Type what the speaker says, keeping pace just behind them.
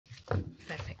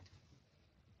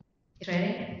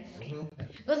Ready?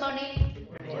 Good morning.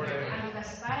 Good morning. I'm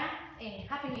Zapata, and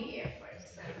Happy New Year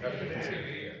first. Happy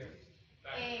New Year.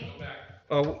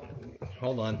 Oh,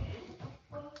 hold on.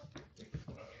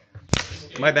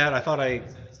 My bad. I thought I.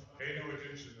 Pay no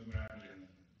attention to Matt.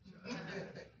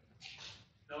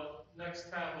 No,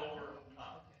 next tab over.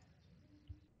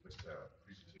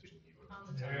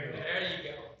 There you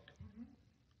go.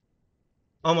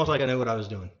 Almost like I knew what I was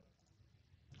doing.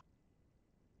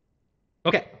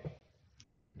 Okay.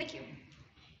 Thank you.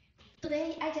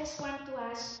 Today, I just want to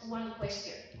ask one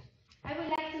question. I would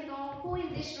like to know who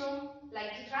in this room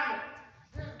like to travel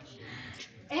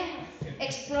and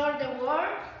explore the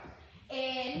world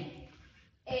and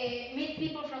meet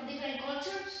people from different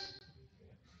cultures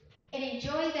and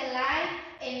enjoy the life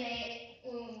and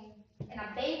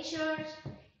adventures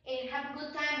and have a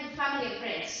good time with family and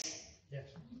friends. Yes.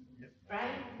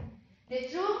 Right? The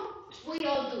truth, we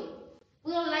all do.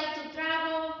 We all like to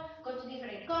travel, go to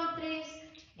different countries,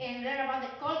 and learn about the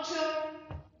culture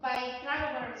by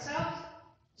travel by ourselves.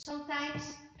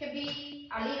 Sometimes can be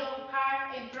a little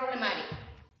hard and problematic.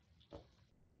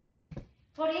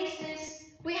 For instance,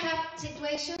 we have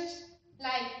situations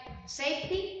like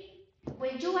safety.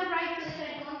 When you arrive to a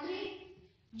different country,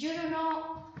 you don't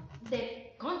know the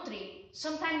country.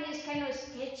 Sometimes it's kind of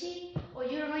sketchy, or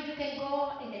you don't know you can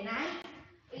go in the night.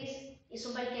 Is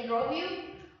somebody can rob you,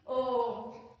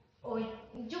 or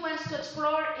you want to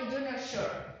explore and you're not sure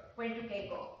where you can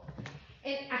go.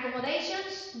 And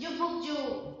accommodations, you book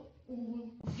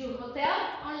your hotel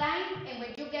online, and when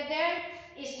you get there,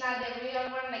 it's not the real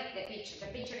one like the picture.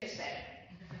 The picture is better.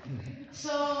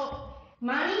 So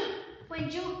money, when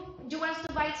you want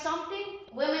to buy something,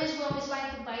 women will always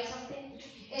want to buy something,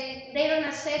 and they don't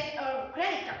accept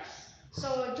credit cards.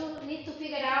 So you need to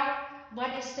figure out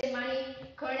what is the money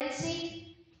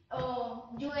currency, or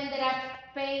you ended up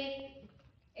paying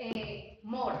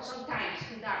more sometimes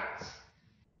in dollars.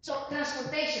 So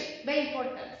transportation, very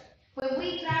important. When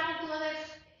we travel to other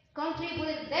country, we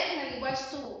definitely want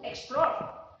to explore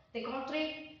the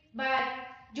country, but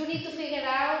you need to figure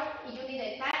out if you need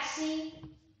a taxi,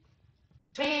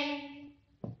 train,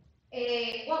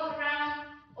 walk around,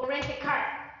 or rent a car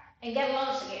and get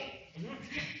lost again.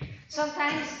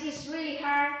 Sometimes it's really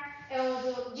hard,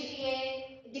 the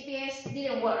GPS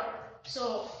didn't work.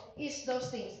 So it's those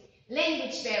things.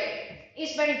 Language barrier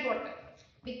is very important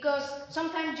because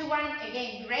sometimes you want,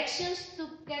 again, directions to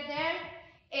get there,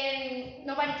 and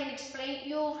nobody can explain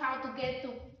you how to get to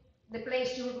the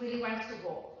place you really want to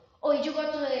go. Or you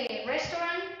go to the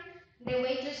restaurant, the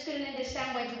waitress couldn't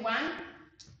understand what you want,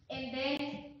 and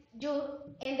then you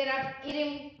ended up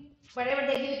eating whatever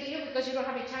they give to you because you don't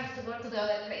have a chance to go to the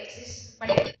other places.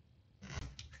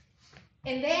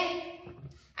 And then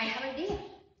I have an idea.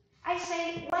 I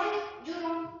say, why you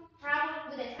don't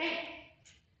travel with a friend?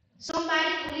 Somebody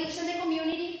who lives in the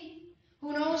community,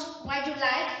 who knows what you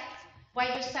like, what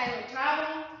your style of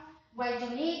travel, what you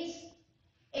need,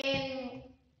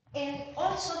 and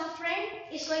also that friend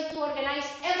is going to organize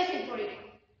everything for you.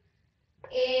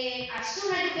 And as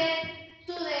soon as you get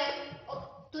to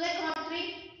the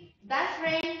country, that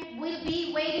friend will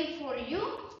be waiting for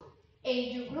you and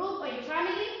your group or your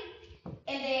family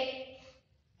in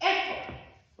the airport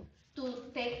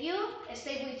to take you,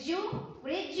 stay with you,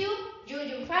 greet you, and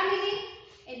your family,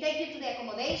 and take you to the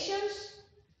accommodations,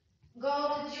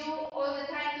 go with you all the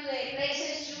time to the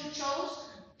places you chose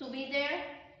to be there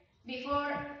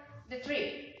before the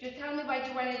trip. You tell me what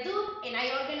you want to do, and I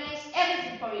organize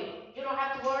everything for you. You don't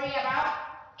have to worry about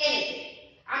anything.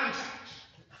 I'm in charge.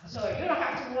 So you don't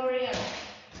have to worry at all.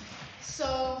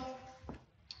 So,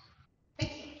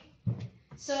 thank you.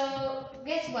 So,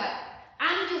 guess what?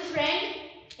 I'm your friend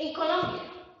in Colombia.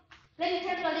 Let me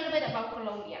tell you a little bit about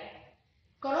Colombia.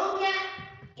 Colombia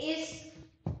is,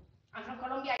 I'm from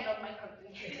Colombia, I love my country.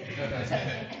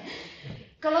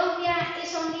 Colombia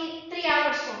is only 3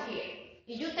 hours from here.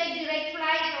 If you take direct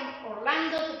flight from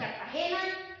Orlando to Cartagena,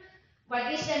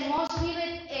 what is the most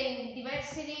vivid and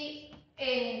diversity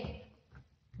and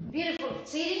beautiful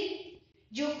city,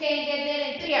 you can get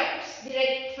there in 3 hours,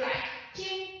 direct flight.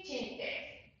 Ching, ching,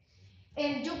 there.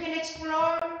 And you can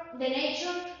explore the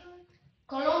nature.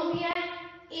 Colombia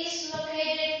is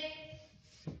located,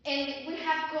 and we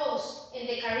have coasts in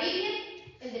the Caribbean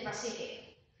and the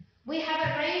Pacific. We have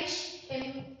a range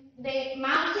in the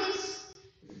mountains,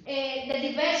 the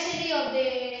diversity of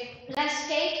the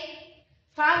landscape,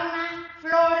 fauna,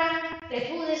 flora, the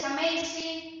food is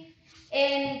amazing,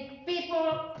 and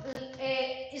people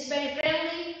is very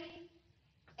friendly,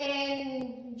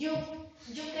 and you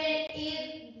can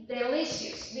eat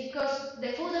delicious because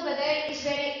the food over there is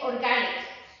very organic,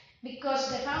 because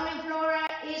the fauna and flora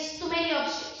is it's too many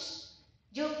options.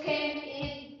 You can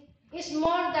eat, it's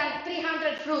more than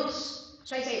 300 fruits.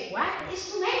 So I say, what?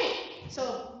 It's too many.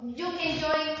 So you can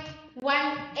enjoy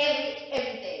one every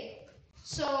day.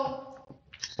 So,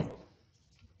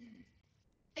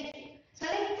 thank you. So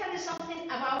let me tell you something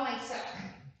about myself.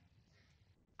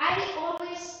 I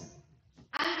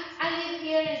live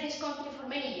here in this country for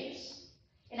many years,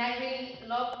 and I really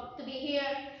love to be here.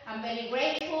 I'm very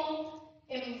grateful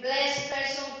and blessed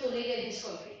person to live in this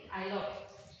country. I love it.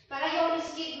 But I always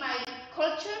keep my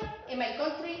culture and my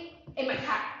country in my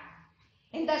heart.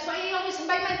 And that's why I always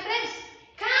invite my friends.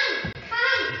 Come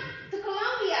to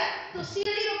Colombia to see a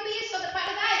little piece of the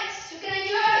paradise. You can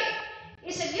enjoy it.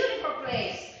 It's a beautiful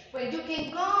place where you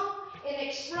can go and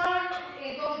explore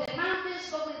and go to the mountains,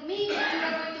 go with me, and you're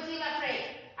not going to feel afraid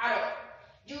at all.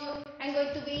 I'm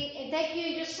going to be and take you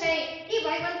and you say, if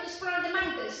I want to explore the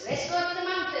mountains, let's go to the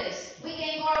mountains. We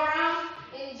can go around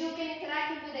and you can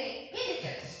interact with the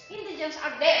indigents. Indigents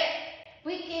are there.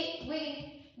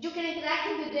 You can interact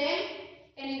with them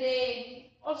and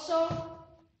also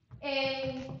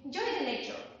enjoy the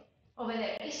nature over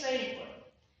there. It's very important.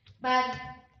 But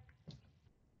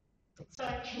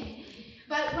sorry,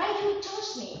 but why you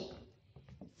chose me?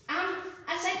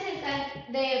 I said that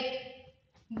the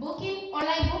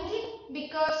online booking,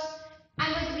 because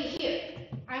I'm going to be here.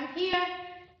 I'm here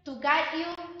to guide you,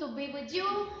 to be with you,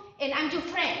 and I'm your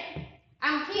friend.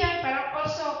 I'm here, but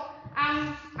also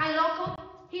I'm local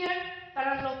here, but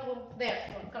I'm local there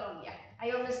from Colombia.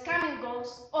 I always come and go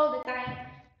all the time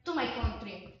to my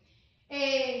country.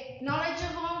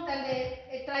 Knowledgeable than the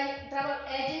travel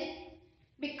agent,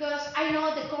 because I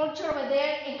know the culture over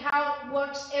there and how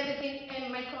works everything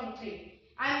in my country.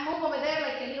 I move over there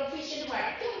like a little fish in the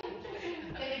water,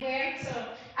 everywhere. So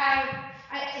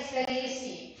it's very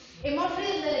easy. And more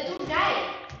freedom than the tour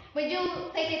guide. When you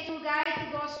take a tour guide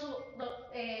who goes to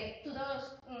those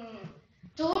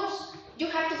tours, you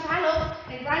have to follow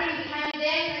and running behind them,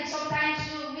 and sometimes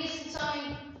you miss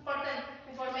some important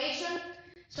information.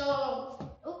 So,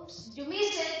 oops, you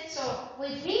miss it. So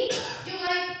with me,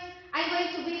 I'm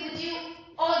going to be with you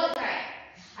all the time.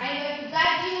 I'm going to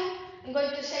guide you. I'm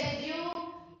going to stay with you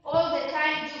all the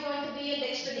time. You're going to be in the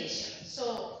expedition. So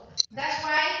that's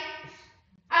why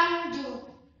I'm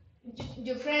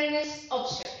your friendless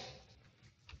officer.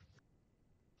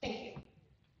 Thank you.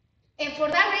 And for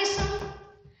that reason,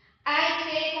 I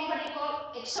create a company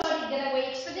called Exotic Getaway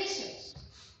Expeditions.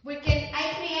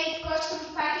 I create custom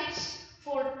package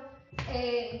for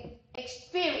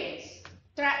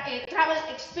travel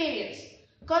experience,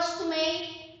 custom made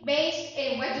based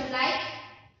on what you like,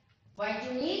 what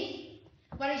you need,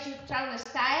 what is your travel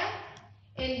style,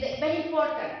 and very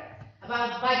important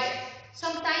about budget.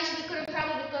 Sometimes we couldn't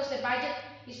travel because the budget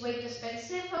is way too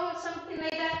expensive or something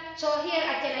like that. So here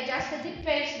I can adjust it,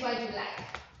 depends what you like.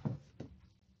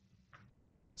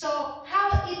 So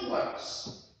how it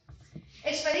works?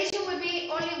 Expedition will be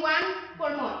only one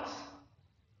per month.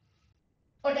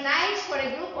 Organized for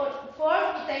a group of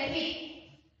 4 to 10 people,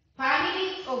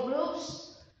 family or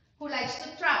groups who likes to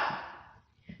travel.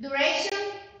 Duration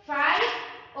 5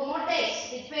 or more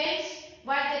days, depends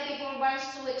what the people wants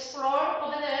to explore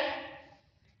over there.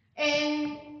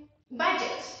 And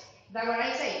budget, that's what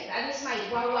I say. That is my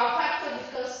wow factor,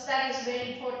 because that is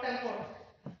very important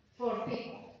for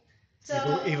people. So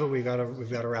Eva, we've got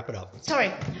to wrap it up.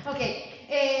 Sorry.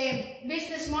 Okay.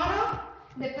 Business model.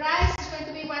 The price is going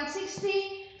to be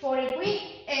 $160 for a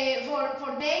week,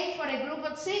 for day for a group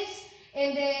of 6,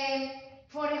 and then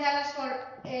 $40 for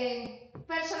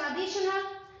person additional.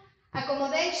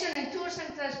 Accommodation and tours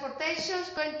and transportation is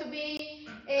going to be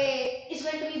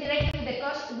directly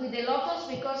with the locals,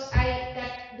 because I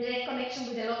got direct connection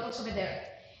with the locals over there.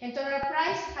 And total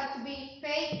price has to be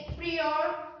paid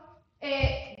prior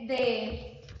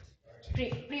the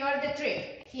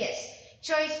trip. Yes.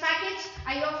 Choice package.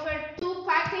 I offer 2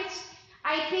 packages.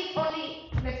 I pick only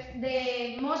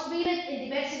the most vivid and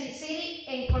diversity city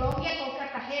in Colombia called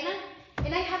Cartagena,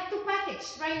 and I have 2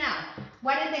 packages right now.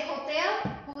 One in the hotel,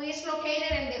 who is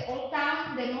located in the old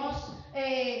town, the most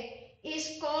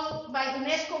is called by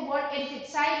UNESCO World Heritage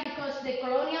Site, because the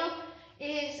colonial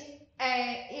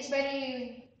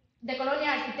the colonial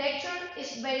architecture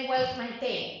is very well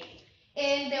maintained.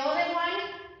 And the other one,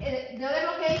 the other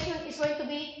location is going to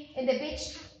be in the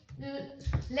beach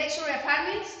luxury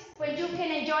apartments, where you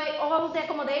can enjoy all the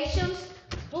accommodations,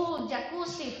 pool,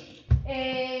 jacuzzi,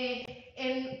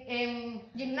 and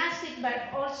gymnastics,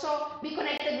 but also be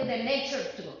connected with the nature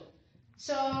too.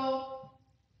 So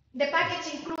the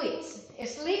package includes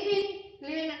sleeping,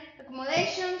 living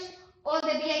accommodations, all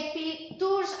the VIP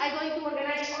tours. I'm going to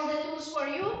organize all the tours for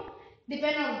you.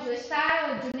 depend on your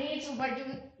style, your needs, and what you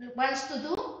want to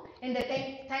do, and the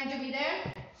time you be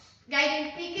there.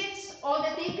 Guiding tickets, all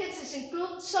the tickets is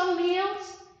include some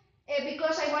meals,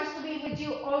 because I want to be with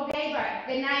you all day,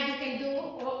 but the night you can do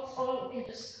all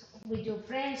just with your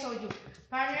friends or your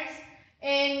partners.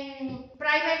 And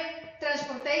private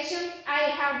transportation,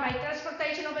 I have my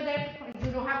transportation over there.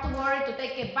 You don't have to worry to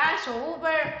take a bus or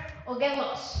Uber or get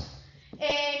lost.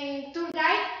 And tour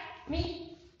guide,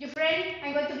 me, your friend,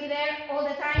 I'm going to be there all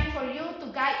the time for you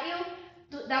to guide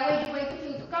you. That way you're going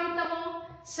to feel comfortable,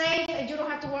 safe, and you don't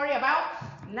have to worry about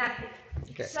nothing.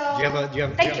 Okay. So, Do you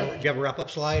have a wrap-up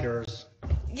slide or is?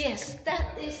 yes,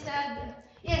 that is that.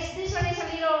 Yes, this one is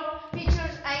a little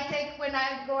pictures I take when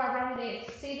I go around the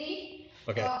city.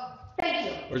 Okay. Thank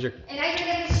you. Where's your? And I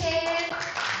really appreciate it.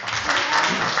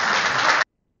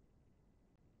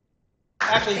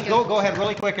 Actually, go ahead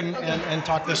really quick and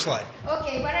talk this slide.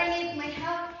 Okay, what I need my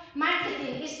help.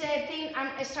 Marketing is the thing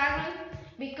I'm struggling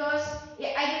because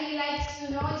I really like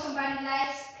to know if somebody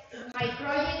likes my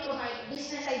project or my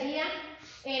business idea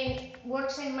and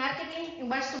works in marketing and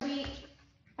wants to be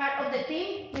part of the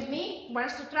team with me,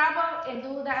 wants to travel and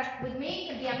do that with me,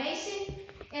 can be amazing.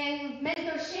 And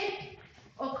mentorship,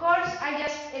 of course, I'm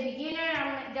just a beginner,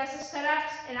 I'm just a startup,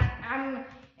 and I'm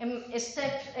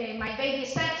my baby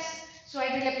steps. So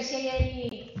I really appreciate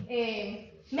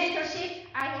any mentorship.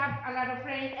 I have a lot of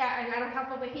friends, a lot of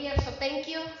help over here. So thank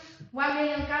you. 1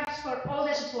 million caps for all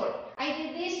the support. I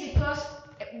did this because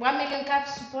 1 million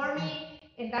caps support me,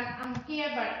 and that I'm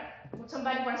here. But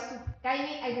somebody wants to guide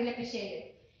me. I really appreciate it.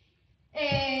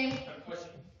 I have a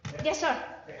question. Yes, sir.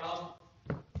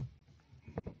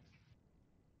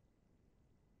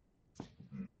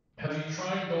 Have you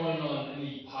tried going on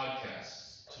any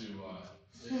podcasts to,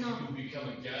 if No. you could become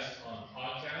a guest on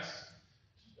podcasts,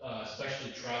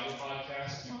 especially travel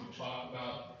podcasts, you could talk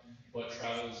about what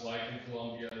travel is like in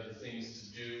Colombia, the things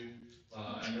to do.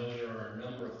 I know there are a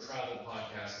number of travel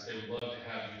podcasts that they would love to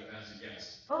have you as a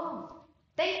guest. Oh,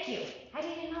 thank you. I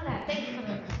didn't know that. Thank you for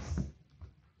that.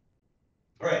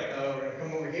 All right, we're gonna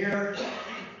come over here.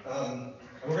 And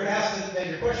we're gonna ask that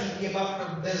your questions be about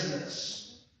her business.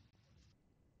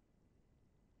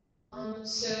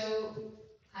 So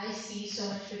I see so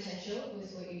much potential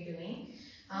with what you're doing.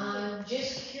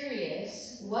 Just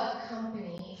curious, what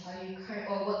company are you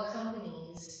or what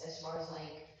companies, as far as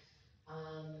like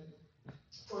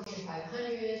Fortune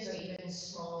 500s or even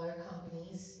smaller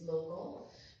companies,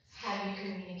 local, have you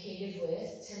communicated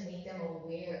with to make them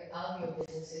aware of your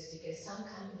businesses? Because some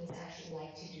companies actually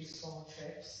like to do small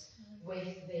trips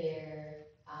with their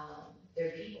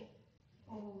people.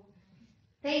 Oh,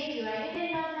 thank you. I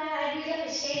didn't know that. I really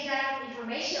appreciate that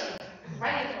information.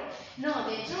 Wonderful. No,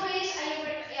 the truth is,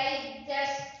 I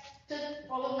just took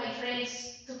all of my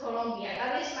friends to Colombia.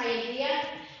 That is my idea.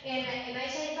 And I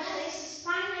said, but this is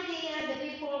fun idea. The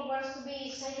people want to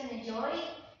be safe and enjoy.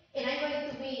 And I'm going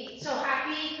to be so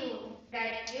happy to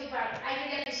guide you. But I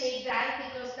really appreciate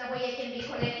that because that way I can be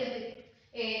connected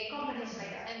with companies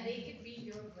like that. And they could be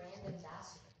your brand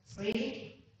ambassadors.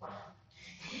 Really? Wow.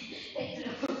 Thank you.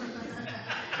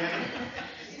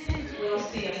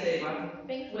 Buenos días, Eva.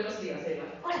 Thank you. Buenos días, Eva.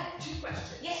 Hola. 2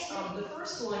 questions. Yes. The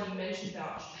first one, you mentioned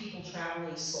about people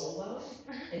traveling solo,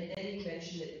 and then you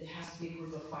mentioned that it has to be a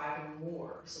group of 5 or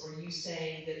more. So are you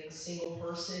saying that a single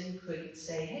person could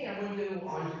say, hey, I want to go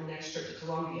on your next trip to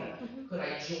Colombia. Could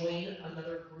I join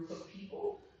another group of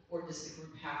people? Or does the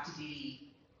group have to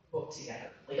be booked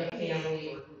together, like a family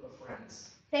or a group of friends?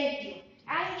 Thank you.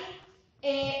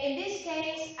 In this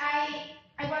case,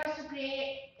 I want to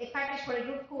create a package for a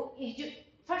group who is you.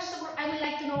 First of all, I would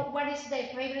like to know what is the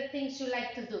favorite things you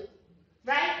like to do,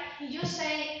 right? You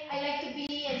say I like to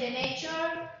be in the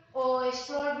nature or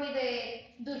explore with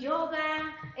do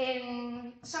yoga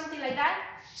and something like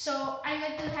that. So I'm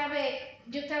going to have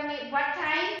you tell me what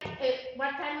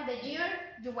time of the year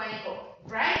you want to go,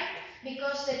 right?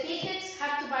 Because the tickets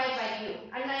have to buy by you.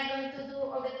 I'm not going to do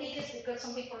all the tickets because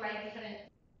some people like different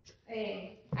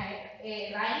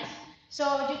lines.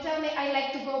 So you tell me I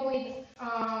like to go with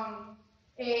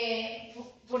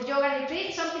for yoga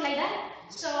retreat, something like that.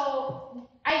 So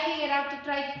I figured out to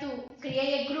try to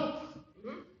create a group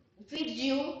with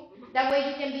you. That way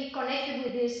you can be connected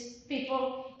with these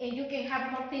people and you can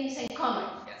have more things in common.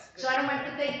 Yes. So I don't want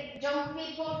to take young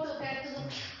people to get to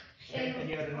the. And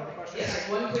you had another question? Yes,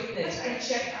 one quick thing. I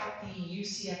checked out the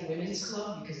UCF Women's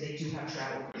Club because they do have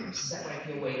travel groups. That might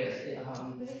be a way to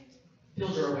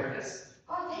build your awareness.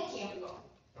 Oh, thank you.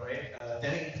 All right,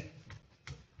 Denny?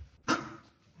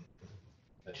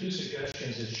 2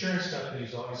 suggestions is insurance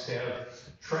companies always have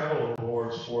travel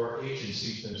rewards for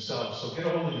agencies themselves. So get a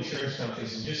hold of insurance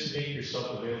companies and just make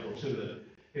yourself available to them.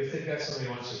 If they've got somebody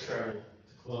who wants to travel to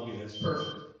Columbia, that's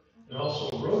perfect. And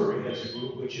also Rotary has a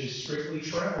group which is strictly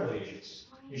travel agents.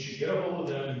 You should get a hold of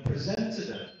them and present to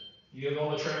them. You have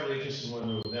all the travel agents in one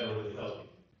room, that'll really help you.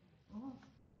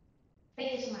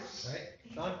 Thank you so much.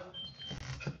 All right, Sean?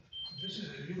 You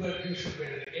should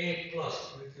get an A+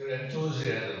 with your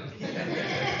enthusiasm.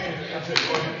 It's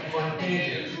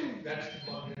contagious. That's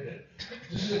contagious.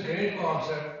 This is a great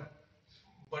concept,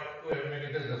 but we're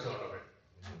making business out of it.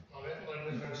 All right,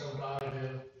 let me spend some time with you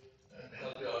and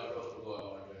help you out to go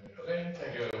about it. Okay,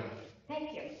 thank you very much. Thank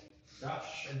you.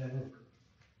 Josh, and then Rupert.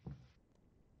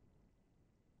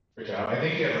 Good job. I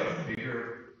think you have a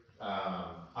bigger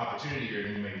opportunity here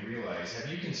than you may realize. Have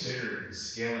you considered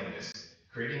scaling this,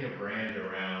 creating a brand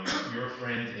around your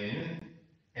friend in,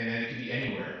 and then it could be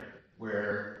anywhere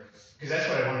where, because that's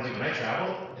what I want to do when I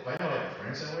travel. If I know I have a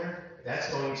friend somewhere, that's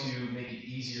going to make it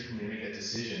easier for me to make that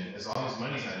decision. As long as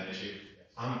money's not an issue,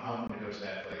 I'm going to go to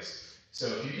that place. So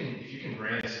if you can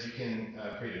brand this, if you can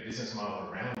create a business model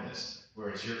around this, where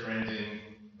it's your friend in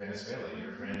Venezuela,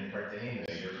 your friend in Cartagena,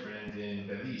 your friend in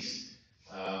Belize.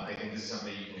 I think this is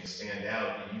something you can expand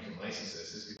out and you can license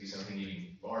this. This could be something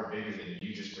even far bigger than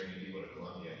you just bringing people to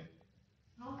Colombia.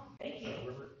 Oh, thank you.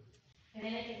 And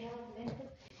then I can help them.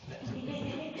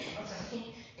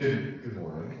 Good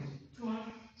morning. Come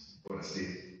on. Buenos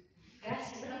dias.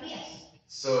 Gracias. Buenos días.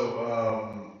 So,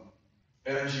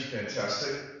 energy,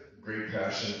 fantastic. Great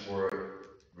passion for it.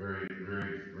 Very,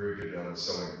 very, very good on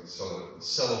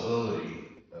sellability.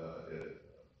 It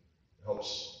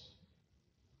helps.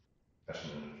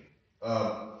 Passion energy.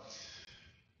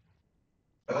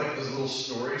 I like those little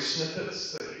story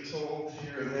snippets that you told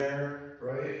here and there,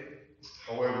 right?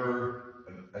 However,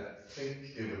 I think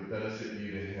it would benefit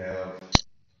you to have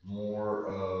more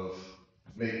of,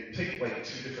 pick like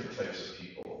two different types of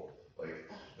people. Like,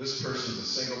 this person's a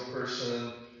single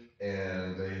person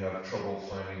and they have trouble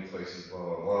finding places, blah,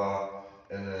 blah, blah.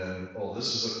 And then, oh,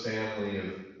 this is a family of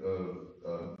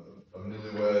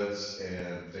newlyweds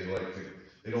and they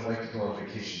don't like to go on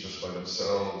vacation just by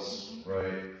themselves,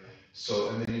 right? So,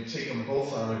 and then you take them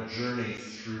both on a journey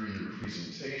through your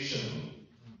presentation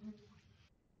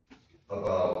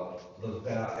about the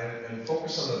value, and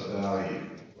focus on the value,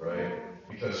 right?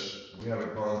 Because we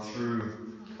haven't gone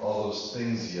through all those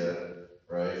things yet,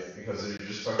 right? Because you're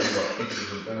just talking about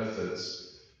features and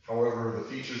benefits. However, the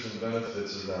features and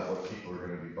benefits are not what people are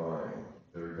going to be buying.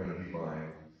 They're going to be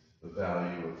buying the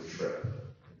value of the trip,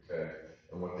 okay?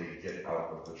 And what they get out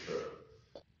of the trip.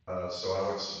 So I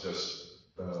would suggest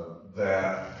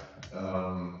that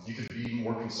you could be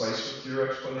more concise with your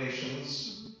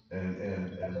explanations and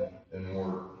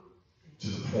more to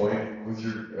the point with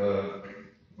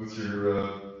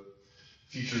your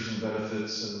features and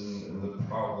benefits and the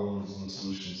problems and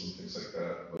solutions and things like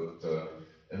that. But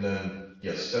and then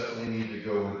yes, definitely need to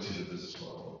go into the business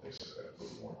model and things like that a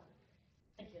little more.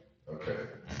 Thank you. Okay.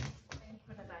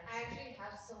 I actually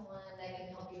have someone that can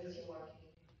help you with your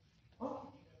marketing.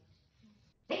 Oh.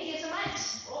 Thank you so much.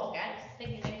 Oh, guys.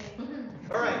 Thank you. Thank you.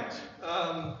 All right.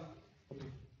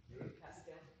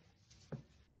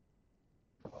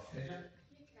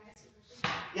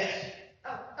 Yes.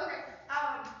 Oh, okay.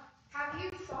 Have you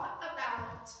thought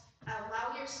about,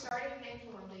 while you're starting in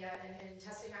Colombia and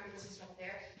testing out your business right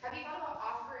there, have you thought about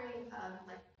offering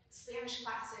like Spanish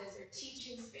classes or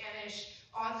teaching Spanish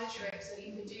on the trip so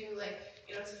you could do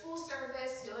it's a full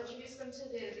service, you'll introduce them to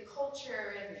the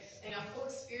culture and full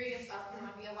experience of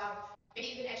Colombia while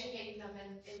maybe even educating them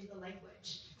in the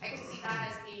language. I can see that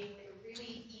as being a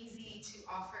really easy to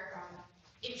offer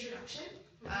introduction,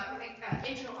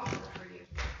 intro offer for you.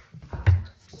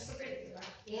 Just a great thing.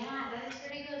 Yeah, that is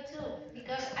very good too.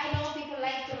 Because I know people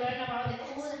like to learn about the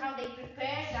food, how they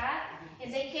prepare that,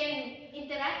 and they can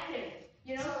interact with it,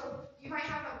 So you might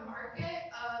have a market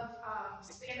of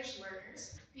Spanish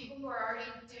learners, people who are already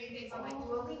doing things on like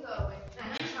Duolingo and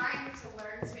trying to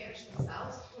learn Spanish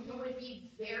themselves, who would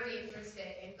be very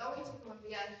interested in going to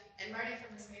Colombia and learning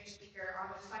from a Spanish speaker on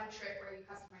a fun trip where you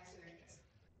customize to their needs.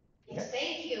 Yes,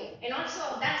 thank you. And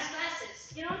also dance classes,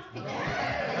 a lot of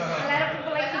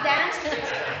people like to dance,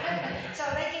 so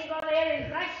they can go there and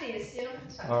practice,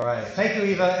 All right. Thank you,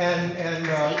 Eva. And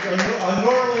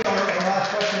normally our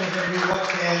last question is going to be what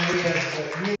can we as a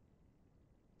community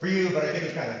for you, but I think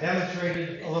it's kind of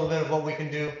demonstrated a little bit of what we can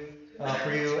do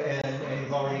for you, and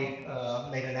you've already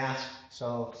made an ask,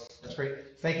 so that's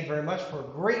great. Thank you very much for a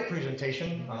great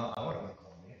presentation. I want to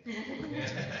call you.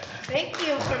 Thank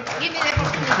you for giving me the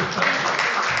opportunity.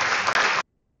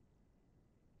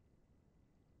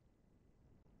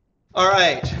 All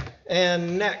right,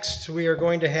 and next we are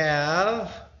going to have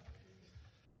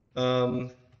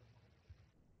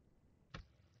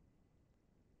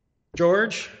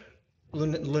George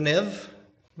Luniv.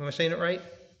 Am I saying it right?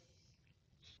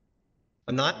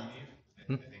 I'm not? I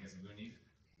think it's Luniv.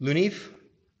 Luniv?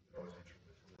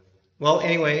 Well,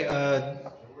 anyway,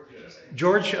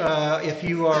 George, if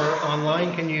you are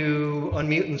online, can you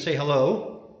unmute and say hello?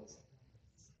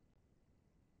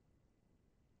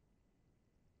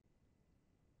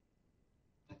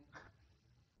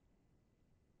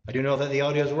 I do know that the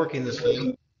audio is working this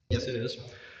time. Yes, it is. Is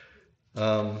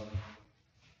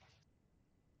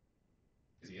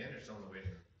he in or still on the way?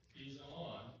 He's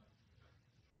on.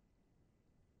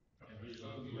 And he's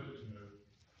on mute.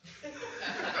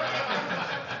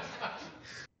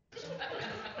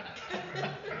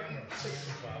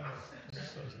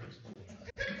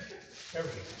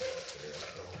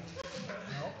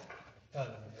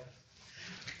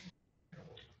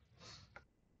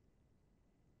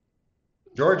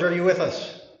 George, are you with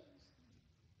us?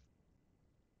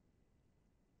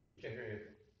 Can't hear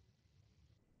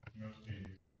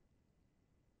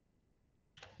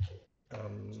you.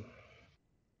 Um,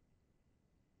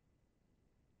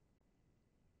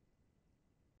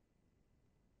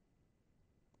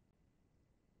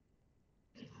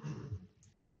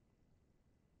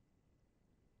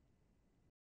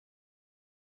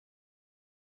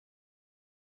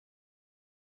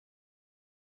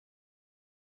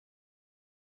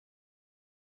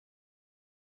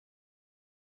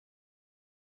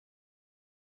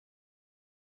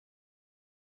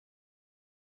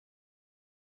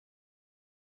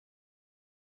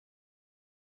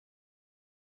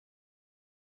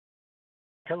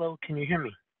 Hello, can you hear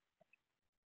me?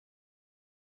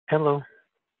 Hello.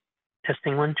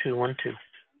 Testing 1 2 1 2.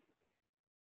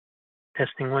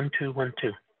 Testing 1 2 1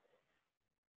 2.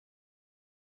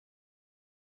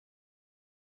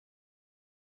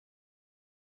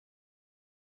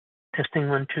 Testing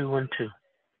 1 2 1 2.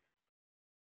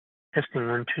 Testing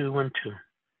 1 2 1 2.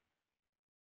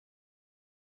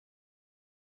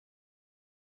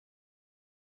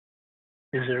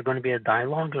 Is there going to be a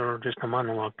dialogue or just a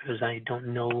monologue? Because I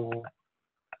don't know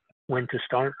when to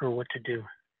start or what to do.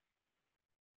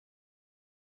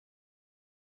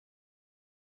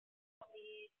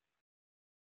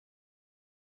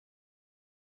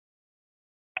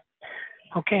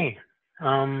 Okay.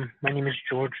 My name is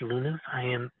George Luniv. I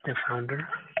am the founder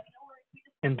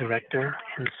and director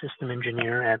and system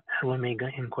engineer at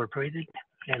Alomega Incorporated.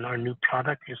 And our new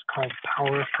product is called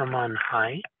Power from on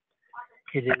High.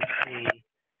 It is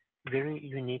a very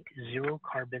unique zero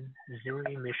carbon, zero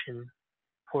emission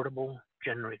portable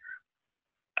generator,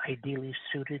 ideally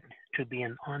suited to be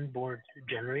an onboard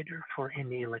generator for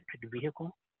any electric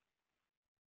vehicle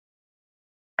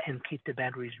and keep the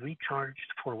batteries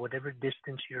recharged for whatever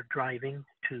distance you're driving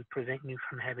to prevent you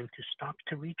from having to stop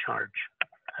to recharge.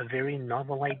 A very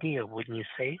novel idea, wouldn't you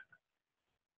say?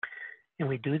 And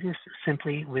we do this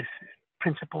simply with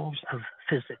principles of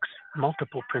physics,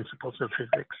 multiple principles of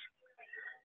physics.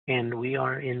 And we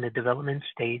are in the development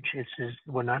stage.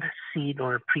 We're not a seed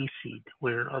or a pre-seed.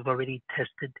 We've already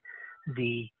tested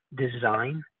the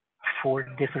design 4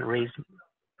 different ways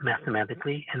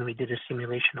mathematically, and we did a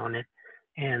simulation on it.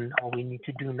 And all we need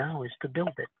to do now is to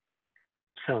build it.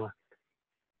 So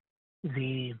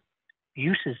the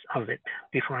uses of it,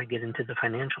 before I get into the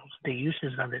financials, the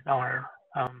uses of it are,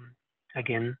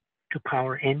 again, to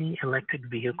power any electric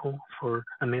vehicle for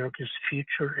America's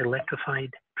future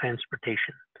electrified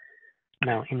transportation.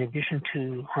 Now, in addition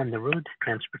to on-the-road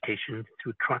transportation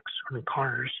through trucks and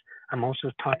cars, I'm also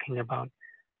talking about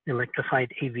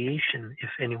electrified aviation, if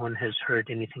anyone has heard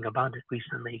anything about it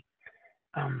recently.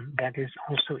 That is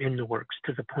also in the works,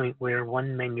 to the point where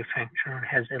one manufacturer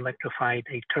has electrified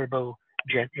a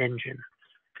turbojet engine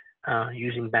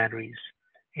using batteries.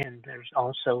 And there's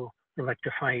also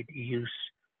electrified use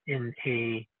in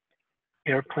a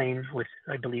airplane with,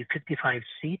 I believe, 55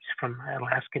 seats from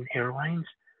Alaskan Airlines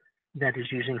that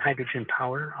is using hydrogen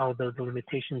power, although the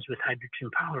limitations with hydrogen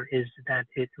power is that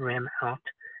it ran out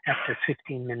after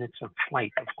 15 minutes of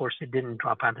flight. Of course, it didn't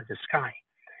drop out of the sky.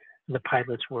 The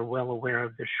pilots were well aware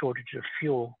of the shortage of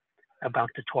fuel about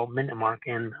the 12-minute mark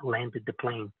and landed the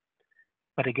plane.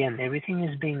 But again, everything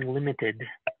is being limited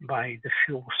by the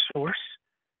fuel source,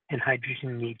 and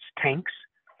hydrogen needs tanks,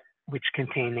 which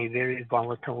contain a very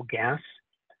volatile gas,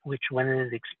 which when it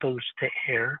is exposed to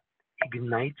air,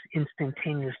 ignites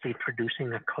instantaneously,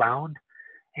 producing a cloud.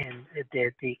 And at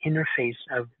the interface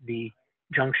of the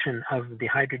junction of the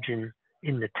hydrogen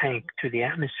in the tank to the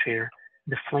atmosphere,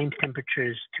 the flame temperature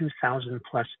is 2,000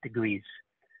 plus degrees.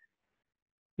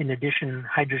 In addition,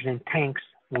 hydrogen tanks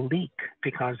leak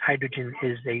because hydrogen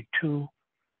is a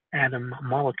two-atom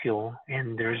molecule,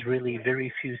 and there's really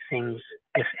very few things,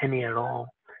 if any at all,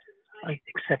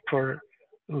 except for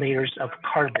layers of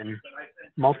carbon,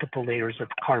 multiple layers of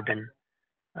carbon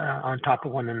on top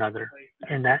of one another,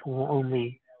 and that will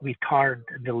only retard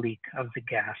the leak of the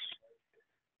gas.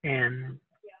 And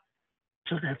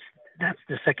so that's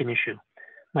the second issue.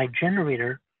 My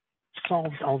generator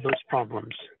solves all those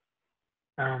problems.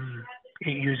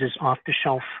 It uses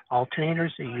off-the-shelf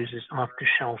alternators, it uses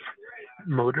off-the-shelf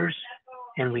motors,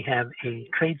 and we have a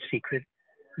trade secret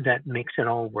that makes it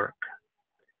all work.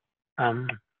 I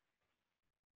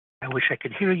wish I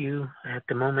could hear you at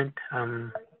the moment.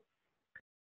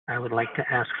 I would like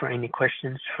to ask for any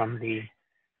questions from the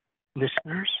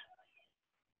listeners.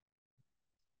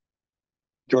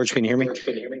 George, can you hear me?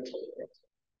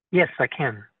 Yes, I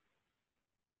can.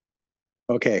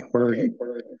 Okay, we're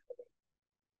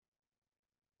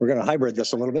going to hybrid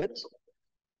this a little bit.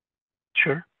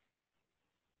 Sure.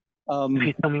 If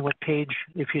you tell me what page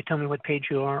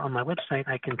you are on my website,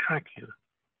 I can track you.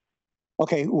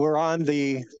 Okay, we're on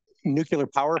the nuclear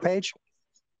power page.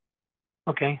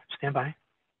 Okay, stand by.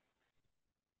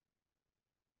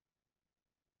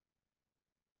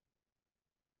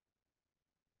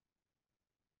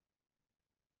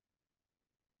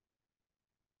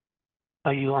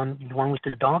 Are you on the one with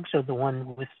the dogs or the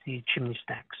one with the chimney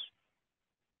stacks?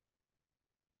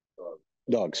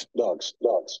 Dogs.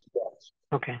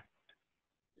 Okay.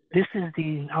 This is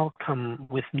the outcome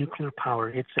with nuclear power.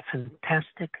 It's a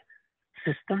fantastic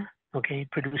system, okay,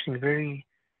 producing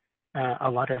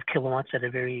a lot of kilowatts at a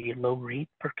very low rate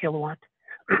per kilowatt.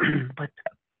 But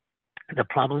the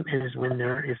problem is when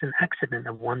there is an accident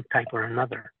of one type or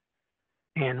another.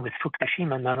 And with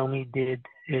Fukushima, not only did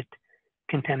it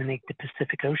contaminate the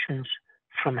Pacific Oceans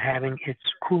from having its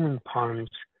cooling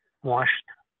ponds washed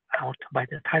out by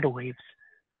the tidal waves,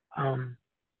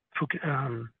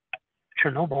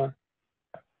 Chernobyl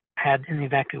had an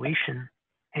evacuation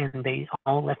and they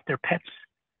all left their pets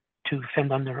to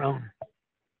fend on their own.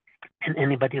 And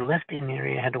anybody left in the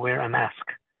area had to wear a mask,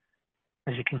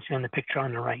 as you can see on the picture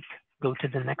on the right. Go to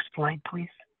the next slide, please.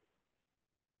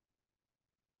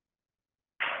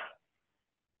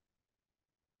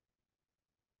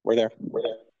 We're there.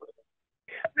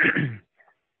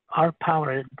 Our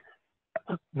power,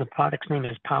 the product's name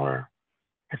is Power,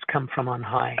 has come from on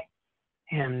high.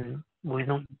 And we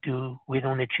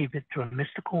don't achieve it through a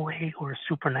mystical way or a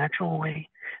supernatural way.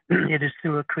 It is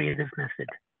through a creative method.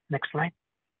 Next slide.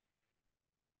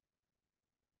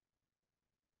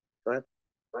 Go ahead.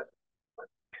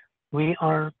 We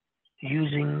are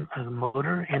using a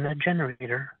motor and a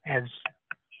generator as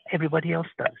everybody else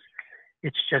does.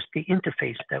 It's just the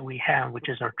interface that we have, which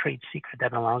is our trade secret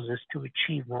that allows us to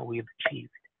achieve what we've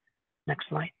achieved. Next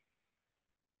slide.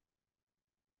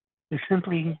 We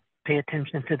simply pay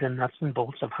attention to the nuts and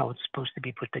bolts of how it's supposed to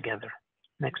be put together.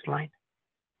 Next slide.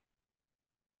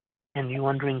 And you're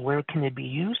wondering where can it be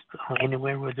used?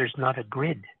 Anywhere where there's not a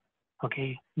grid.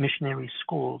 Okay, missionary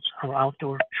schools or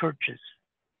outdoor churches.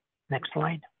 Next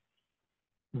slide.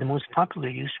 The most popular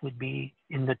use would be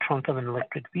in the trunk of an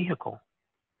electric vehicle,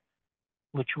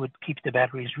 which would keep the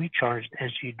batteries recharged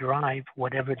as you drive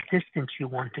whatever distance you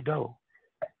want to go.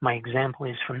 My example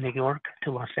is from New York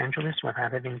to Los Angeles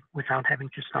without having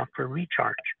to stop for a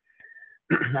recharge.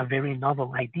 A very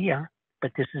novel idea,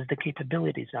 but this is the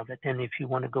capabilities of it. And if you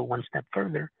want to go one step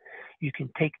further, you can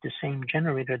take the same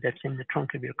generator that's in the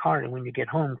trunk of your car, and when you get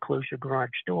home, close your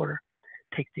garage door,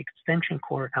 take the extension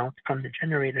cord out from the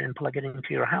generator and plug it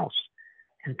into your house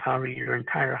and power your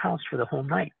entire house for the whole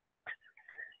night.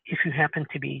 If you happen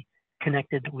to be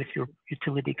connected with your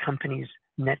utility company's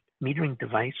net metering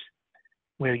device,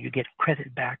 where you get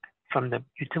credit back from the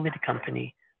utility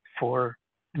company for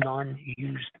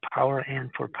non-used power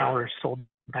and for power sold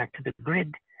back to the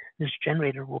grid, this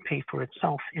generator will pay for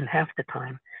itself in half the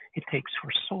time it takes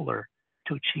for solar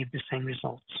to achieve the same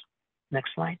results.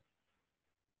 Next slide.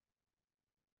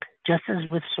 Just as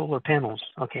with solar panels,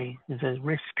 okay, the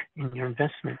risk in your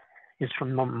investment is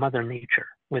from Mother Nature,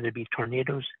 whether it be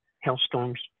tornadoes,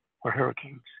 hailstorms, or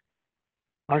hurricanes.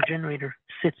 Our generator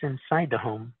sits inside the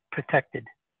home, protected,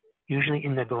 usually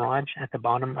in the garage at the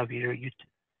bottom of your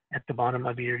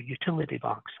utility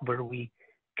box, where we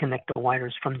connect the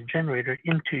wires from the generator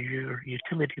into your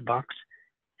utility box,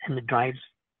 and it drives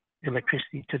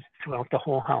electricity throughout the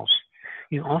whole house.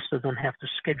 You also don't have to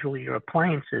schedule your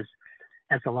appliances,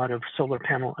 as a lot of solar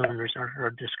panel owners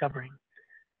are discovering.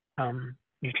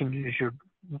 You can use your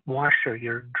washer,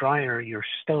 your dryer, your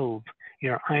stove,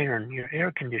 your iron, your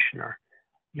air conditioner,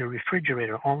 your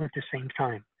refrigerator, all at the same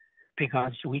time,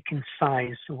 because we can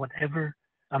size whatever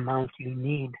amount you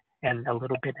need and a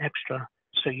little bit extra,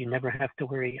 so you never have to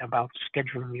worry about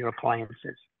scheduling your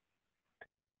appliances.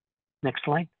 Next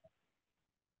slide.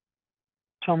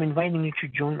 So I'm inviting you to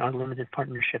join our limited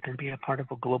partnership and be a part of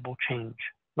a global change.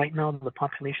 Right now, the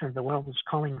population of the world is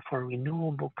calling for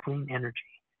renewable clean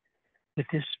energy. With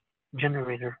this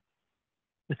generator,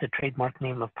 with the trademark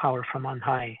name of Power from On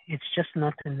High, it's just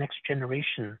not the next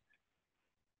generation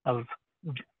of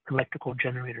electrical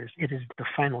generators. It is the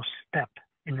final step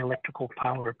in electrical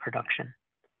power production.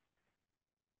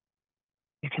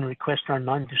 You can request our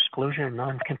non-disclosure and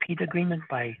non-compete agreement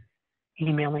by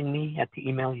emailing me at the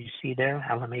email you see there,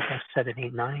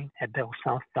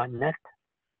 alomega789@bellsouth.net.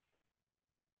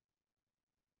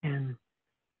 And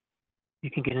you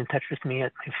can get in touch with me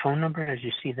at my phone number, as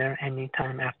you see there,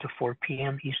 anytime after 4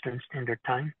 p.m. Eastern Standard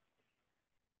Time.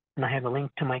 And I have a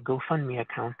link to my GoFundMe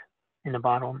account in the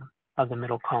bottom of the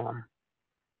middle column.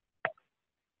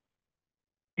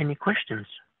 Any questions?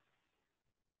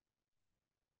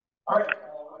 All right. A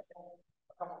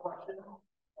couple questions.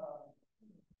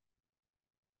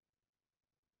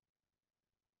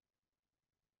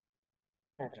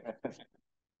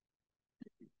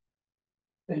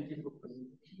 Thank you.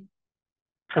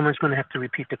 Someone's going to have to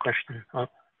repeat the question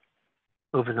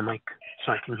over the mic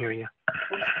so I can hear you.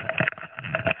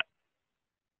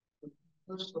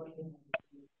 First question.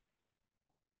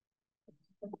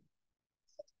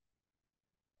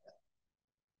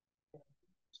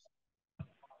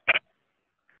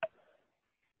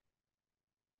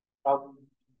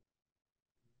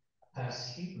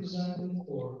 Has he presented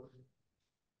or?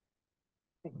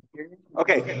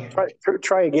 Okay,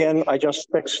 try again. I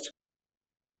just fixed.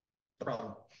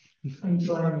 Problem. I'm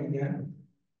trying again.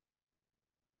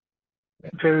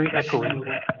 Very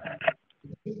echoey.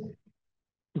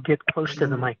 Get close to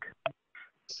the mic.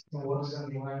 What is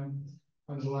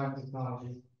underlying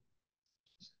technology?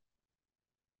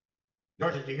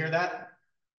 George, did you hear that?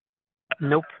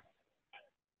 Nope.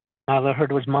 All I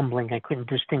heard was mumbling. I couldn't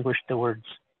distinguish the words.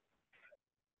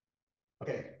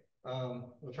 Okay,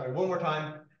 we'll try one more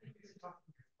time.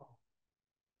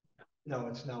 No,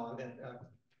 it's no.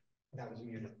 That was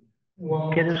muted.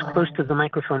 Get as close to the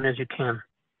microphone as you can.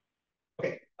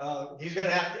 Okay, he's going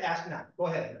to have to ask now. Go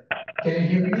ahead. Can you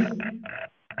hear me?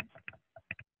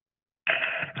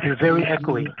 You're very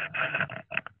echoey.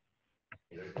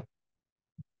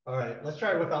 All right, let's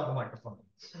try it without the microphone.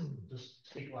 Just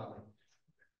speak loudly.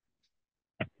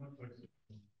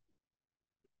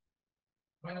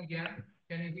 When again?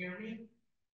 Can you hear me?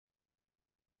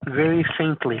 Very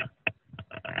faintly.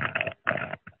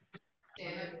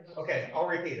 Okay, I'll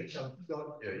repeat it. So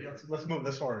let's move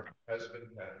this forward. Has been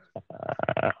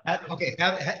patented. Okay,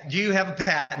 do you have a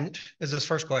patent? Is this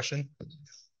first question?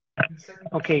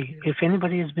 Okay, if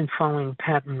anybody has been following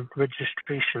patent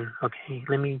registration, okay,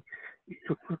 let me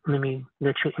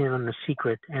let you in on the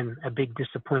secret and a big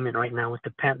disappointment right now with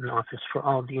the patent office for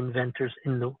all the inventors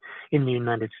in the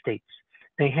United States.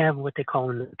 They have what they call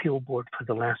an appeal board for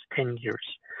the last 10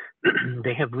 years.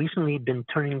 They have recently been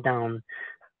turning down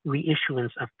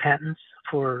reissuance of patents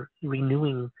for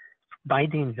renewing by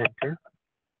the inventor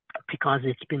because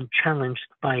it's been challenged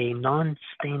by a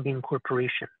non-standing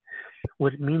corporation.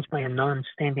 What it means by a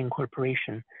non-standing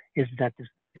corporation is that the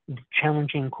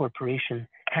challenging corporation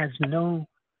has no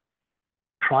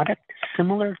product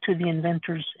similar to the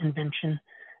inventor's invention,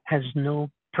 has no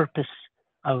purpose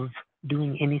of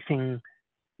doing anything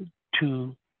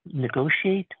to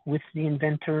negotiate with the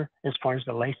inventor as far as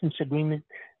the license agreement.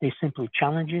 They simply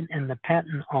challenge it, and the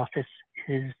patent office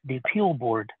the appeal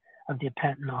board of the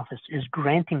patent office is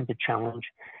granting the challenge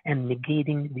and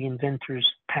negating the inventor's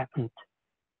patent.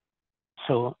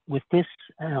 So with this,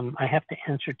 I have to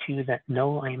answer to you that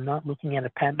no, I am not looking at a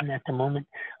patent at the moment.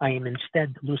 I am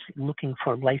instead looking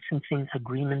for licensing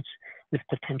agreements with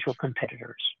potential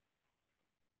competitors.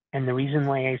 And the reason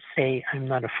why I say I'm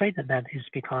not afraid of that is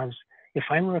because if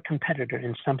I were a competitor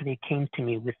and somebody came to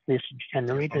me with this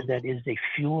generator that is a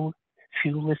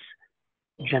fuelless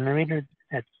generator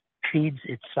that feeds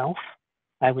itself,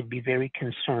 I would be very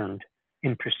concerned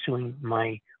in pursuing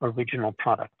my original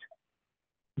product.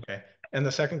 Okay. And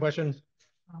the second question?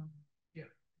 Yeah,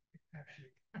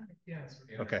 actually, yes.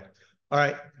 Okay. All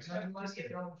right.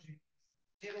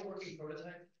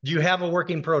 Do you have a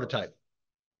working prototype?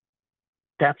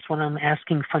 That's what I'm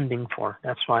asking funding for.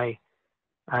 That's why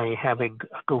I have a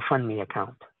GoFundMe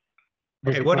account.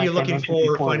 Okay, what are you looking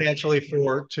for financially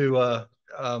for to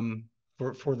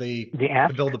build the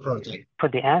prototype? For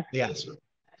the ask? The ask.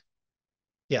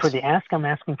 Yes. For the ask, I'm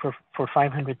asking for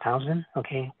 500,000.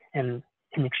 Okay, and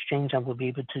in exchange, I will be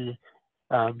able to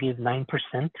give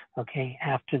 9%, okay,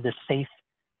 after the safe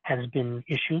has been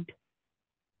issued.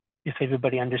 If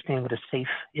everybody understands what a safe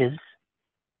is.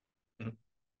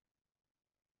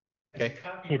 Okay.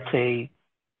 It's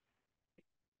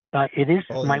it is,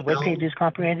 my webpage is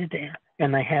copyrighted,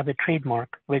 and I have a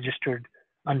trademark registered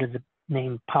under the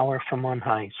name Power from On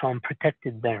High, so I'm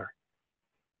protected there.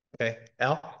 Okay,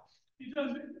 Al? He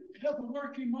doesn't have a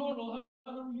working model.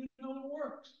 How do you know it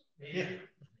works? Yeah.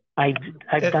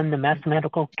 I've done the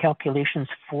mathematical calculations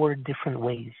 4 different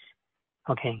ways.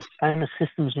 Okay, I'm a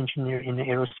systems engineer in the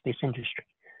aerospace industry.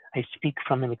 I speak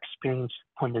from an experience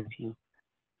point of view.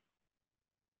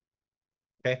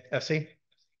 Okay, FC?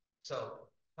 So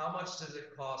how much does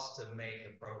it cost to make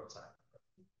a prototype?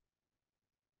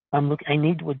 I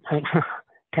need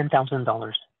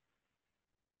 $10,000.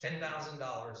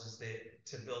 $10,000 is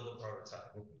to build the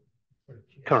prototype.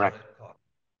 Correct.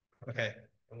 Okay.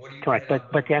 And what do you Correct,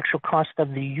 get but the actual cost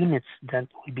of the units that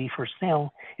would be for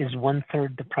sale is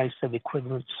 1/3 the price of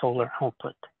equivalent solar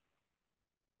output.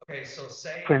 Okay, so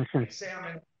For instance, say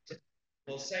I'm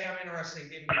interested in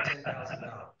giving you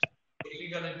 $10,000. What are you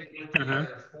going to do with the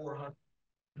other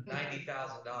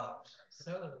 $490,000?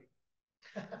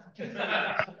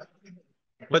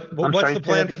 But what's the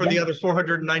plan for the other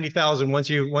 490,000 once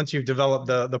you've developed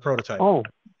the prototype? Oh,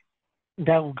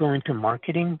 that would go into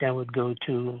marketing. That would go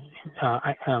to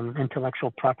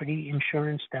intellectual property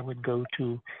insurance. That would go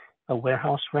to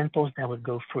warehouse rentals. That would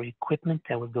go for equipment.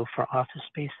 That would go for office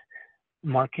space,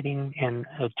 marketing, and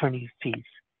attorney fees.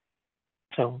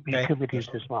 So utilities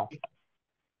as well.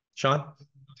 Sean?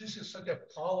 This is such a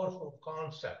powerful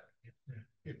concept.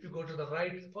 If you go to the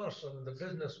right person in the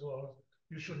business world,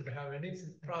 you shouldn't have any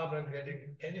problem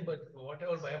getting anybody,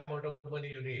 whatever amount of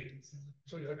money you need.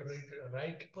 So you have to reach the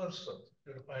right person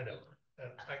to find out.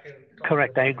 And I can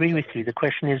Correct. I agree with you. The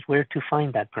question is where to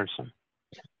find that person.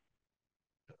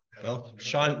 Well,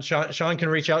 Sean can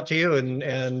reach out to you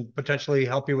and potentially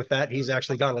help you with that. He's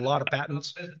actually got a lot of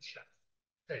patents.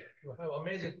 Hey, you have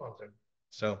amazing concept.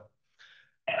 So.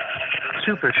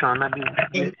 Super, Sean. I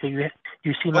mean,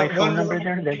 you see my phone number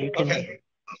there that you can. Okay.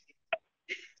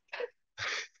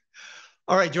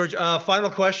 All right, George. Final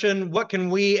question: what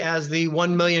can we, as the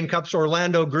 1 Million Cups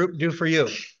Orlando group, do for you,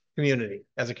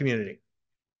 as a community?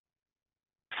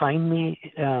 Find me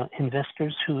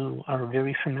investors who are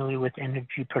very familiar with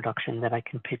energy production that I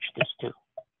can pitch this to.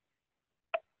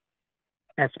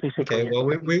 That's basically okay. Well,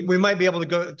 we might be able to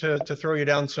go to throw you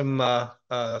down some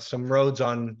roads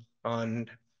on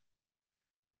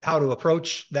how to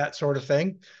approach that sort of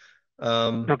thing.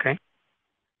 Okay.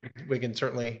 We can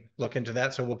certainly look into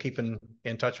that. So we'll keep in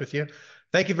touch with you.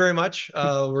 Thank you very much.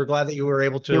 We're glad that you were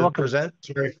able to present.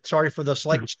 Sorry for the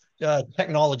slight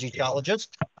technology challenges.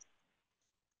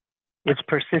 It's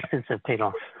persistence that paid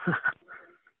off.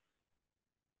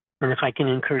 And if I can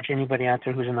encourage anybody out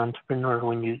there who's an entrepreneur,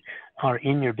 when you are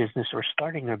in your business or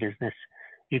starting your business,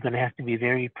 you're going to have to be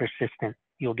very persistent.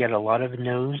 You'll get a lot of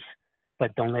no's,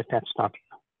 but don't let that stop you.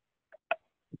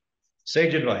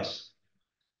 Sage advice.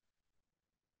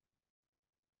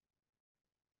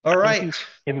 All right. Thank you,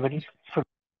 everybody.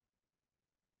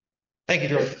 Thank you,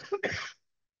 George.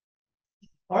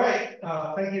 All right.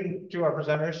 Thank you to our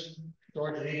presenters,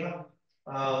 George and Eva.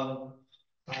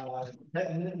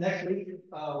 Next week,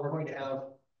 we're going to have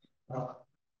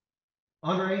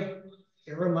Andre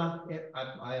Irma.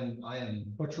 I am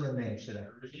butchering names today.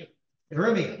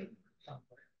 Irmi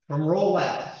from Roll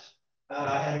Labs.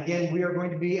 And again, we are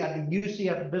going to be at the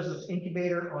UCF Business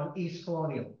Incubator on East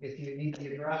Colonial. If you need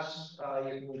the address,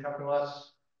 you can come to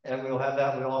us and we'll have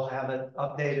that. We'll also have it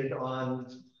updated on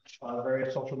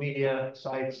various social media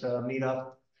sites.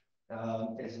 Meetup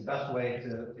is the best way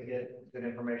to get good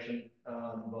information.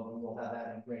 But we'll have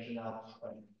that information out.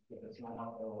 If it's not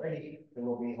out there already, it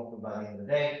will be hopefully by the end of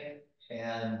the day.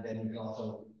 And then you can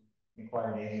also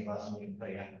inquire to any of us and we can tell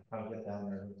you how to get down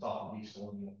there. It's off of East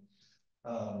Colonial.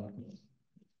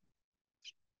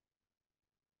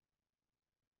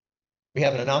 We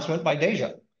have an announcement by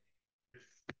Deja.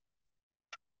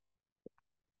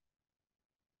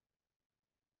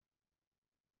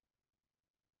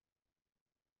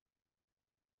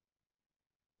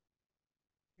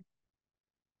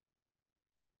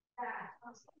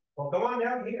 Well, come on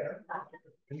down here.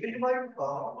 Get your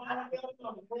microphone.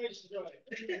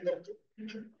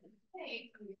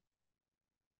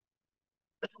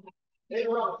 Hey,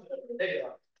 Rob. There you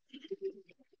are.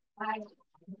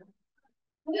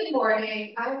 Good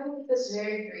morning. I will keep this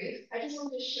very brief. I just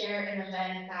wanted to share an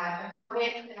event that a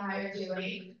client and I are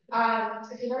doing.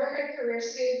 If you've ever heard of Career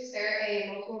Scoops, they're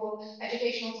a local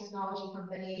educational technology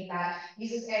company that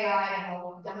uses AI to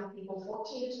help young people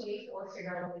 14 to 24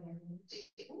 figure out what they want to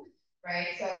do. Right?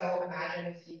 So imagine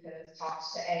if you could have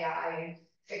talked to AI and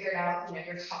figured out,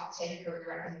 your top 10 career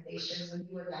recommendations when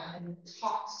you were young and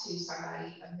talked to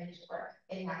somebody, a mentor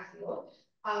in that field.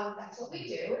 That's what we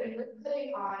do, and we're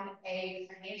putting on a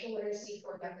financial literacy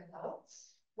for young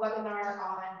adults webinar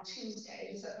on Tuesday,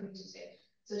 this upcoming Tuesday.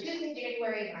 So Tuesday,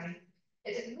 January 9th.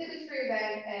 It's a completely free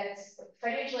event. It's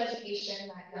financial education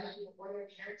that young people or their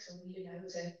parents will need to know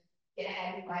to get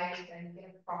ahead in life and get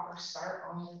a proper start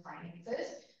on their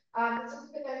finances. It's a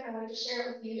quick event I wanted to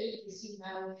share with you in case you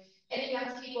know any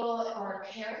young people or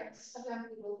parents of young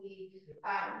people.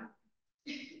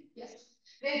 Yes.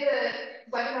 The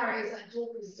webinar is a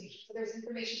dual presentation. So there's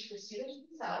information for students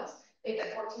themselves, age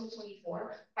 14 to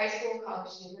 24, high school, college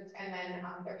students, and then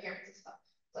their parents as well.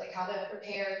 So like how to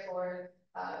prepare for,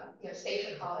 stay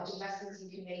for college, investments you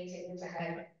can make, savings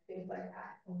ahead, things like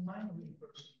that.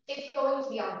 It's going to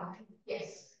be online,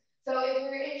 yes. So if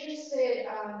you're interested,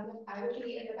 I will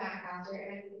be in the back after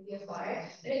and it will be a flyer.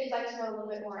 And if you'd like to know a little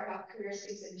bit more about Career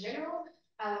Scoops in general,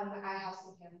 I have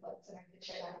some pamphlets and I can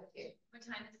share that with you. What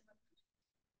time is it?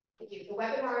 Thank you. The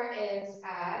webinar is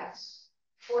at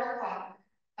 4 o'clock,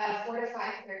 4 to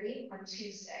 5:30 on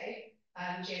Tuesday,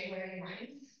 January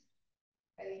 9th.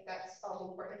 I think that's all the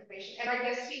important information. And our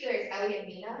guest speaker is Elliot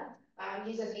Mina.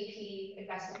 He's a VP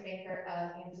investment banker of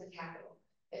Anza Capital,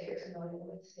 if you're familiar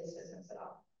with his business at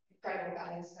all. Incredible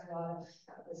guys, have a lot of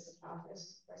this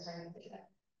offers.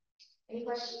 Any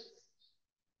questions?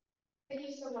 Thank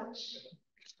you so much.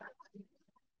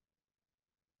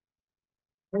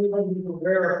 Everybody who's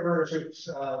aware of Career Scoops,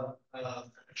 are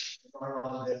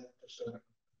on it. Just a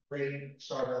great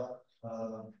startup,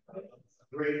 a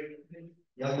great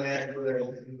young man who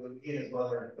he and his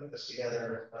brother put this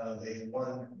together. They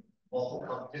won multiple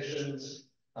competitions.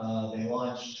 They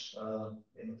launched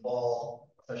in the fall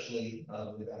officially.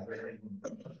 They've got great.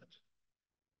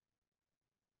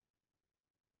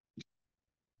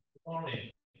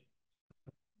 Morning.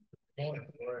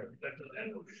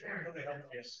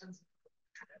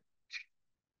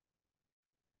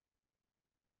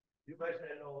 You guys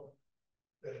know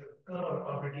there's a ton of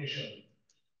competition.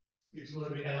 It's going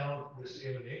to be announced this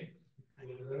evening. Go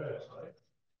to the website.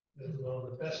 This is one of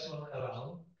the best one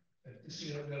around. And this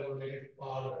year they will make it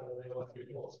harder than they were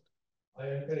before. I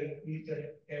encourage each and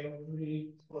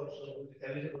every person who is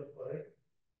eligible for it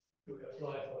to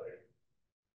apply for it.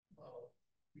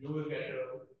 You will get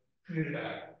a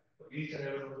feedback. Each and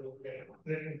every one will get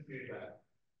written feedback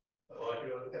about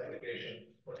your application,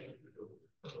 what you need to do.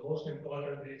 But the most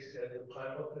important is that you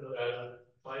climb up to the ladder,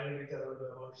 finally get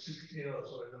about 16 or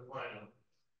so in the final.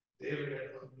 They will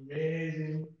get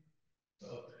amazing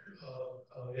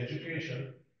education.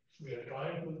 We are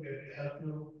trying to help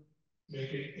you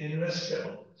make it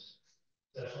investable.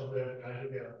 That's what we're trying to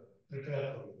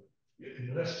prepare for you. An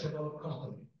investable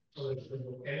company. So it's going to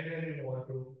go anywhere you want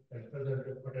to and present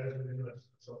a potential investor.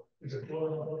 So it's a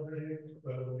global opportunity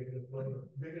where we can one of the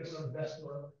biggest and best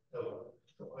one ever.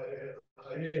 So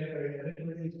I encourage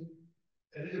anybody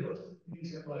eligible,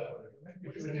 please apply for it.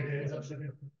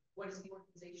 What is the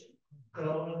organization?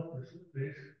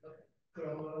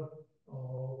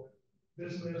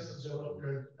 Business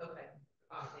development. Okay.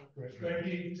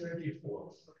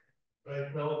 2024.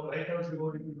 Right now, if you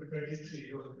go to 23,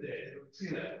 you're there, you'll see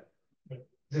that. But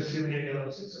this evening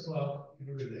around 6 o'clock,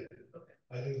 you'll be there. Okay.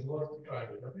 I think it's worth trying.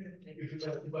 Okay.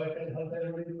 If I can help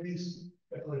anybody, please,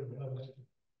 that would be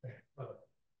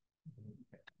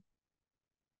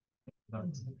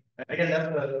Again, that's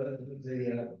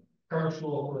the current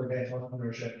school for advanced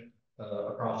entrepreneurship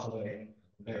across the way.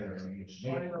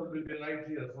 Final will be right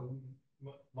here from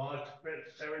March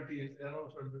 17th, and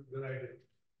also the right.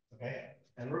 Okay,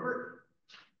 and Rupert?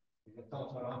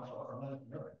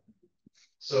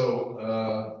 So,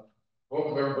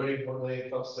 welcome everybody. One day,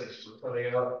 thanks for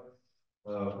coming out.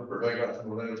 Rupert Beckett from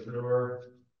Luniv Entrepreneur.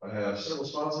 I have several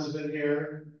sponsors in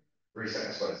here. Very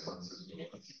satisfied sponsors.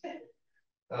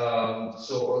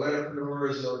 So Orlando Entrepreneur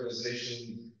is an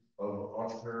organization of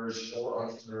entrepreneurs for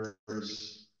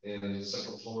entrepreneurs in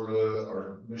Central Florida.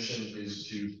 Our mission is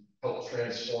to help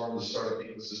transform the startup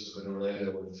ecosystem in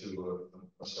Orlando into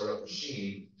a startup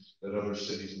machine that other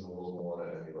cities in the world will want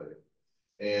to emulate.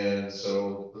 And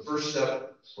so the first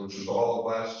step, which was all of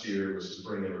last year, was to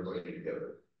bring everybody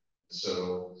together.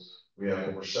 So we have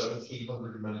over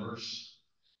 1,700 members,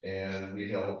 and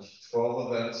we held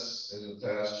 12 events in the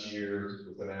past year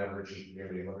with an average is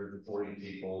nearly 140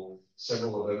 people,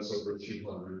 several events over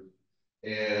 200.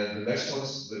 And the next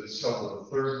one's that's held on the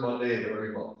third Monday of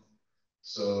every month.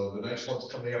 So the next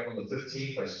one's coming up on the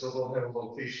 15th. I still don't have a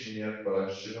location yet, but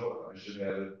I should have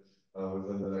it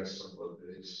within the next couple of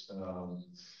days.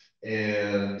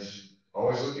 And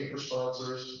always looking for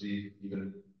sponsors to be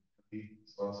even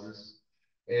sponsors.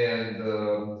 And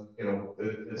you know,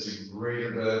 it's a great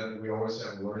event. We always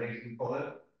have a learning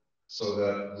component, so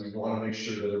that we want to make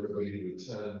sure that everybody who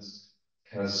attends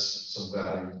has some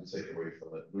value to take away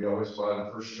from it. We always buy the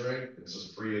first drink. It's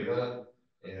a free event.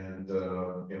 And you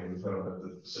know, we've had them at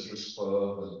the Citrus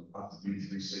Club and Off the View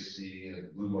 360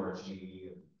 and Blue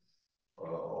Martini and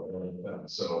all of that.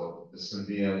 So it's going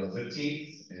to be on the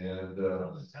 15th and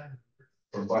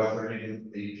from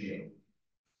 5:30 to 8 p.m.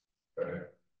 Okay.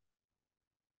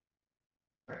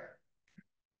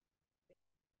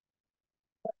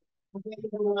 Thank you,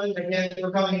 everyone, again,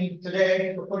 for coming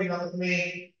today, for putting up with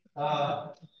me.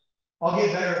 I'll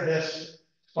get better at this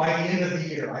by the end of the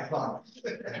year, I promise.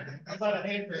 How about a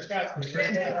hand for Scott?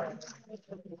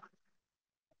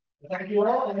 Thank you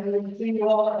all, and we will see you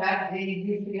all at the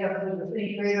UCF with the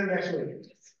Think Creator next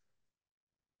week.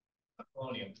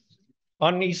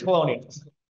 On East Colonial.